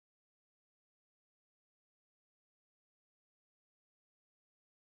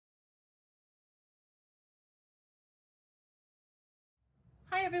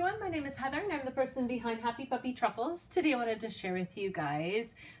Hi everyone, my name is Heather and I'm the person behind Happy Puppy Truffles. Today I wanted to share with you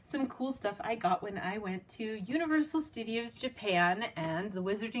guys some cool stuff I got when I went to Universal Studios Japan and the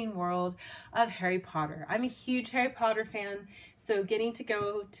Wizarding World of Harry Potter. I'm a huge Harry Potter fan, so getting to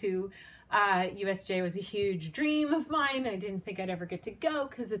go to USJ was a huge dream of mine. I didn't think I'd ever get to go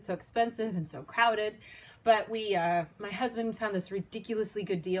because it's so expensive and so crowded. But my husband found this ridiculously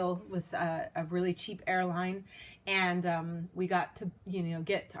good deal with a really cheap airline, and we got to,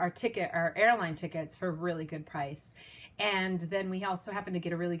 get our airline tickets for a really good price. And then we also happened to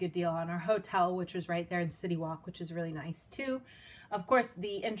get a really good deal on our hotel, which was right there in City Walk, which is really nice too. Of course,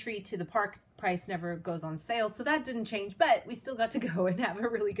 the entry to the park price never goes on sale, so that didn't change, but we still got to go and have a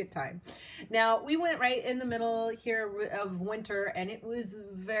really good time. Now, we went right in the middle here of winter, and it was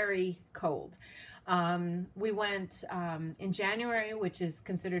very cold. We went in January, which is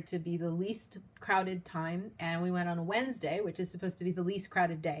considered to be the least crowded time, and we went on a Wednesday, which is supposed to be the least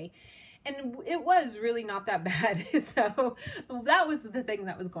crowded day. And it was really not that bad. So that was the thing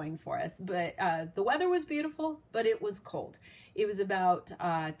that was going for us. But the weather was beautiful, but it was cold. It was about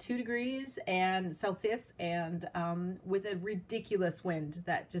 2 degrees and Celsius, and with a ridiculous wind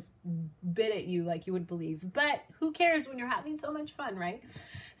that just bit at you like you wouldn't believe. But who cares when you're having so much fun, right?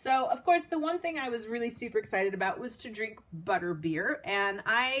 So, of course, the one thing I was really super excited about was to drink butter beer. And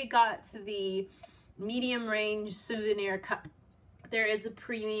I got the medium range souvenir cup. There is a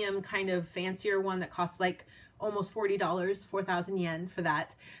premium kind of fancier one that costs like almost $40, 4,000 yen for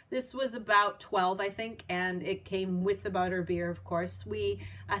that. This was about 12, I think, and it came with the butter beer, of course. We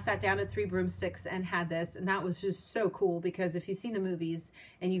sat down at Three Broomsticks and had this, and that was just so cool because if you've seen the movies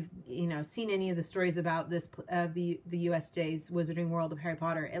and you've seen any of the stories about this the USJ's Wizarding World of Harry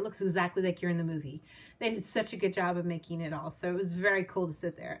Potter, it looks exactly like you're in the movie. They did such a good job of making it all, so it was very cool to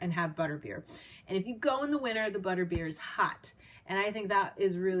sit there and have butter beer. And if you go in the winter, the butter beer is hot. And I think that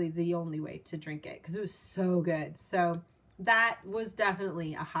is really the only way to drink it because it was so good. So that was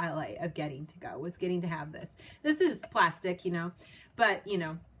definitely a highlight of getting to go, was getting to have this. This is plastic, but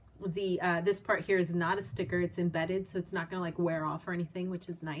this part here is not a sticker. It's embedded, so it's not going to like wear off or anything, which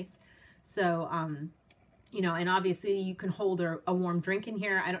is nice. So, and obviously you can hold a warm drink in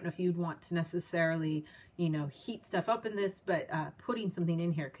here. I don't know if you'd want to necessarily, heat stuff up in this, but putting something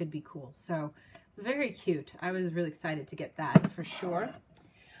in here could be cool. So very cute. I was really excited to get that for sure.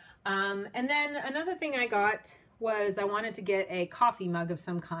 And then another thing I got was I wanted to get a coffee mug of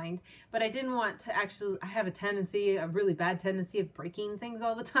some kind, but I didn't want to actually, I have a really bad tendency of breaking things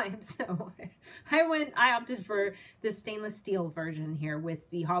all the time. So I opted for this stainless steel version here with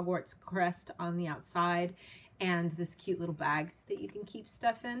the Hogwarts crest on the outside and this cute little bag that you can keep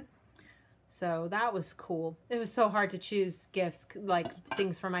stuff in. So that was cool. It was so hard to choose gifts, like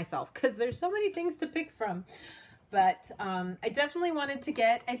things for myself, because there's so many things to pick from. But I definitely wanted to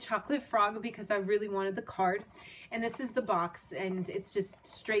get a chocolate frog because I really wanted the card. And this is the box, and it's just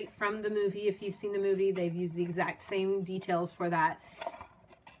straight from the movie. If you've seen the movie, they've used the exact same details for that.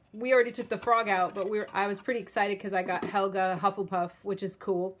 We already took the frog out, but I was pretty excited because I got Helga Hufflepuff, which is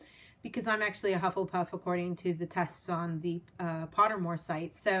cool, because I'm actually a Hufflepuff according to the tests on the Pottermore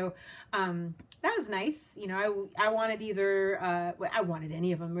site. So that was nice. I wanted I wanted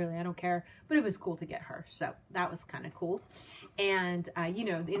any of them really, I don't care, but it was cool to get her. So that was kind of cool. And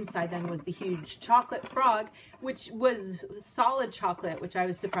the inside then was the huge chocolate frog, which was solid chocolate, which I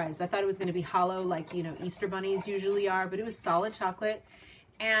was surprised. I thought it was going to be hollow like, Easter bunnies usually are, but it was solid chocolate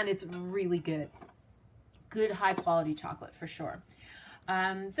and it's really good. Good high quality chocolate for sure.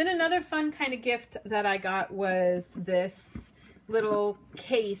 Then another fun kind of gift that I got was this little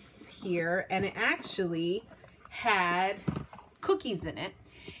case here, and it actually had cookies in it,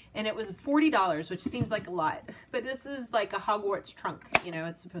 and it was $40, which seems like a lot, but this is like a Hogwarts trunk.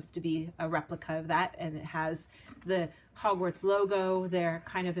 It's supposed to be a replica of that, and it has the Hogwarts logo there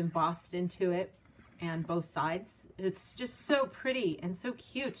kind of embossed into it, and both sides. It's just so pretty and so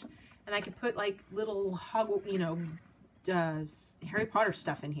cute, and I could put like little Harry Potter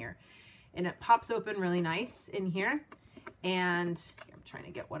stuff in here, and it pops open really nice in here. And I'm trying to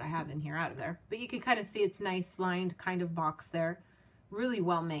get what I have in here out of there, but you can kind of see it's nice lined kind of box there, really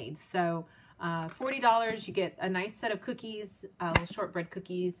well made. So $40, you get a nice set of cookies, little shortbread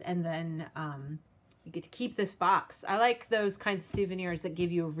cookies, and then you get to keep this box. I like those kinds of souvenirs that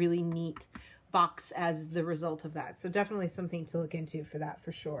give you a really neat box as the result of that. So definitely something to look into for that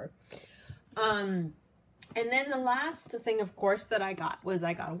for sure. And then the last thing, of course, that I got was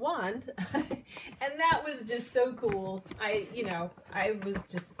I got a wand. And that was just so cool. I was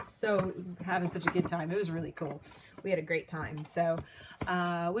just so having such a good time. It was really cool. We had a great time. So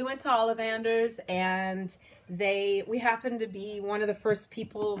we went to Ollivander's, and we happened to be one of the first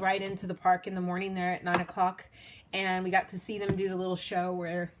people right into the park in the morning there at 9 o'clock. And we got to see them do the little show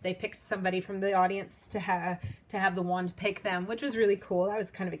where they picked somebody from the audience to have the wand pick them, which was really cool. That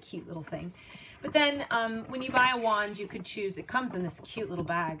was kind of a cute little thing. But then when you buy a wand, you could choose. It comes in this cute little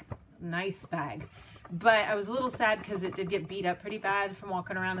bag, nice bag. But I was a little sad because it did get beat up pretty bad from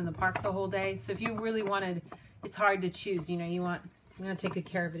walking around in the park the whole day. So if you really wanted, it's hard to choose. You know, you want to take good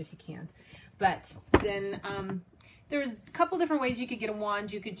care of it if you can. But then there was a couple different ways you could get a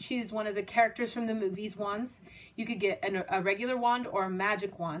wand. You could choose one of the characters from the movies wands. You could get a regular wand or a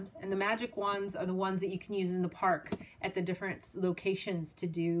magic wand. And the magic wands are the ones that you can use in the park at the different locations to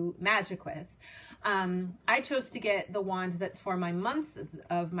do magic with. I chose to get the wand that's for my month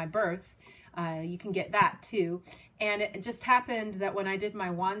of my birth. You can get that too. And it just happened that when I did my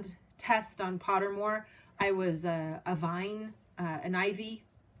wand test on Pottermore, I was a vine, an ivy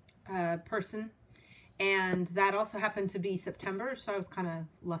person. And that also happened to be September, so I was kind of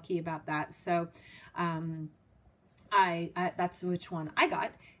lucky about that. So that's which one I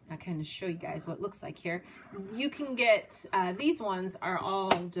got. I'll kind of show you guys what it looks like here. You can get, these ones are all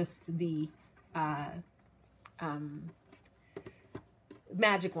just the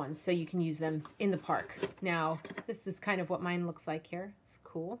magic ones, so you can use them in the park. Now, this is kind of what mine looks like here. It's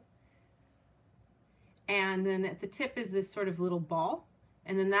cool. And then at the tip is this sort of little ball.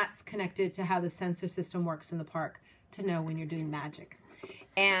 And then that's connected to how the sensor system works in the park to know when you're doing magic.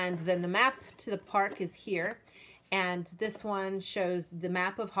 And then the map to the park is here. And this one shows the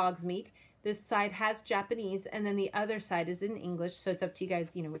map of Hogsmeade. This side has Japanese, and then the other side is in English. So it's up to you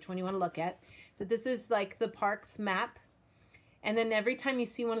guys, you know, which one you want to look at. But this is like the park's map. And then every time you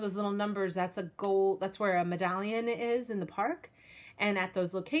see one of those little numbers, that's a goal. That's where a medallion is in the park. And at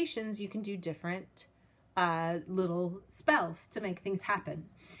those locations, you can do different little spells to make things happen.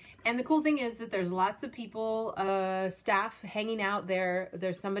 And the cool thing is that there's lots of people, staff hanging out there.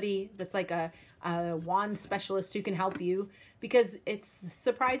 There's somebody that's like a wand specialist who can help you, because it's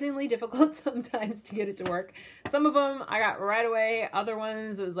surprisingly difficult sometimes to get it to work. Some of them I got right away. Other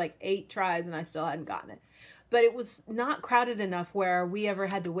ones, it was like 8 tries and I still hadn't gotten it. But it was not crowded enough where we ever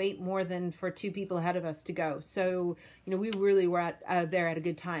had to wait more than for 2 people ahead of us to go. So, you know, we really were there at a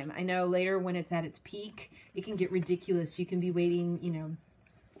good time. I know later when it's at its peak, it can get ridiculous. You can be waiting, you know,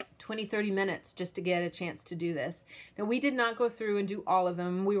 20, 30 minutes just to get a chance to do this. Now, we did not go through and do all of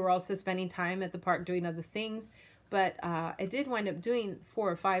them. We were also spending time at the park doing other things. But I did wind up doing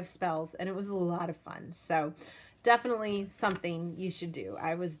 4 or 5 spells, and it was a lot of fun. So definitely something you should do.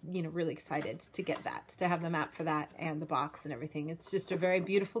 I was, you know, really excited to get that, to have the map for that and the box and everything. It's just a very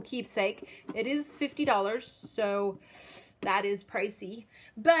beautiful keepsake. It is $50, so that is pricey.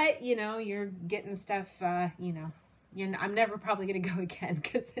 But, you know, you're getting stuff, you know, I'm never probably going to go again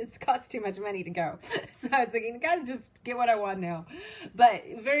because it's cost too much money to go. So I was thinking, gotta just get what I want now. But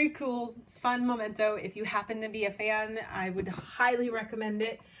very cool, fun memento. If you happen to be a fan, I would highly recommend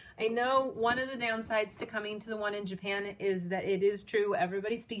it. I know one of the downsides to coming to the one in Japan is that it is true,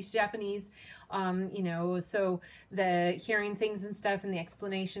 everybody speaks Japanese, you know, so the hearing things and stuff and the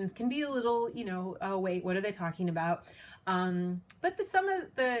explanations can be a little, you know, oh wait, what are they talking about? But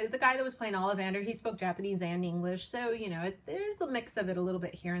the guy that was playing Ollivander, he spoke Japanese and English, so, you know, there's a mix of it a little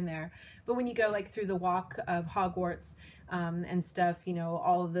bit here and there. But when you go like through the walk of Hogwarts, and stuff, you know,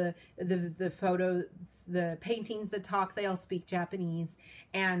 all of the photos, the paintings that talk, they all speak Japanese.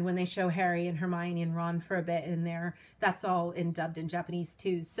 And when they show Harry and Hermione and Ron for a bit in there, that's all dubbed in Japanese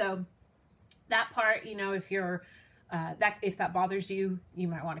too. So that part, you know, if you're if that bothers you, you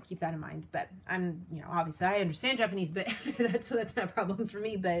might want to keep that in mind. But you know, obviously I understand Japanese, but that's not a problem for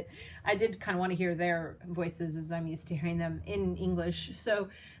me. But I did kind of want to hear their voices as I'm used to hearing them in English. So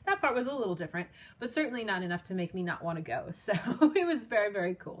that part was a little different, but certainly not enough to make me not want to go. So it was very,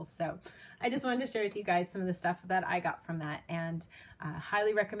 very cool. So I just wanted to share with you guys some of the stuff that I got from that, and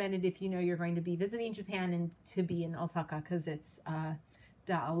highly recommend it if you know you're going to be visiting Japan and to be in Osaka, because it's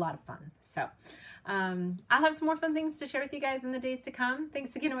a lot of fun. So I'll have some more fun things to share with you guys in the days to come.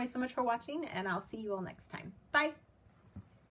 Thanks again so much for watching, and I'll see you all next time. Bye.